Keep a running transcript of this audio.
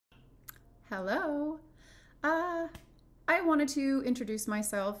Hello. Uh, I wanted to introduce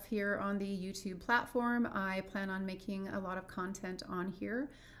myself here on the YouTube platform. I plan on making a lot of content on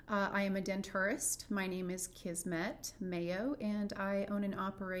here. I am a denturist. My name is Kismet Mayo, and I own and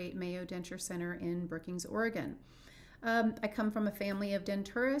operate Mayo Denture Center in Brookings, Oregon. I come from a family of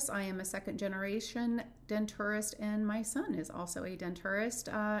denturists. I am a second generation denturist, and my son is also a denturist.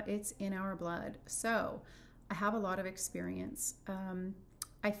 It's in our blood. So I have a lot of experience.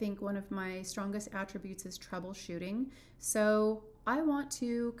 I think one of my strongest attributes is troubleshooting. So I want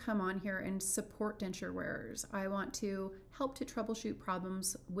to come on here and support denture wearers. I want to help to troubleshoot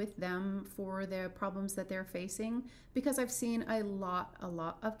problems with them for the problems that they're facing, because I've seen a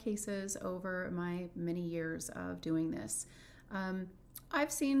lot of cases over my many years of doing this.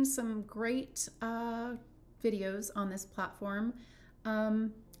 I've seen some great videos on this platform.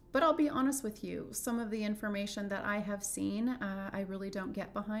 But I'll be honest with you, some of the information that I have seen, I really don't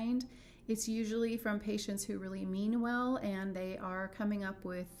get behind. It's usually from patients who really mean well, and they are coming up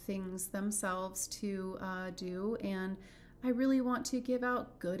with things themselves to do, and I really want to give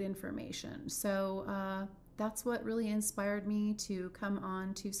out good information. So that's what really inspired me to come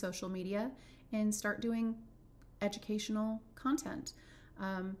on to social media and start doing educational content.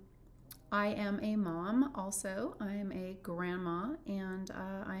 I am a mom also. I am a grandma, and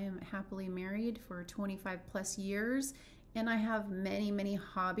I am happily married for 25 plus years, and I have many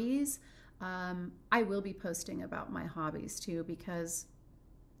hobbies. I will be posting about my hobbies too, because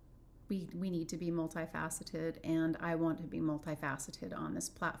we need to be multifaceted, and I want to be multifaceted on this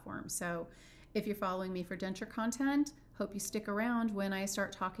platform. So if you're following me for denture content, hope you stick around when I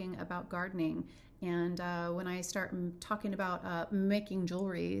start talking about gardening, and when I start talking about making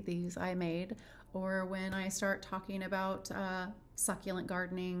jewelry, these I made, or when I start talking about succulent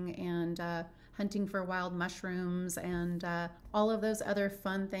gardening and hunting for wild mushrooms and all of those other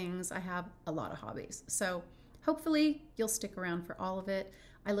fun things. I have a lot of hobbies. So hopefully you'll stick around for all of it.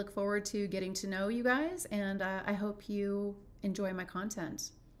 I look forward to getting to know you guys, and I hope you enjoy my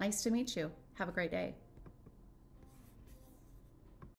content. Nice to meet you. Have a great day.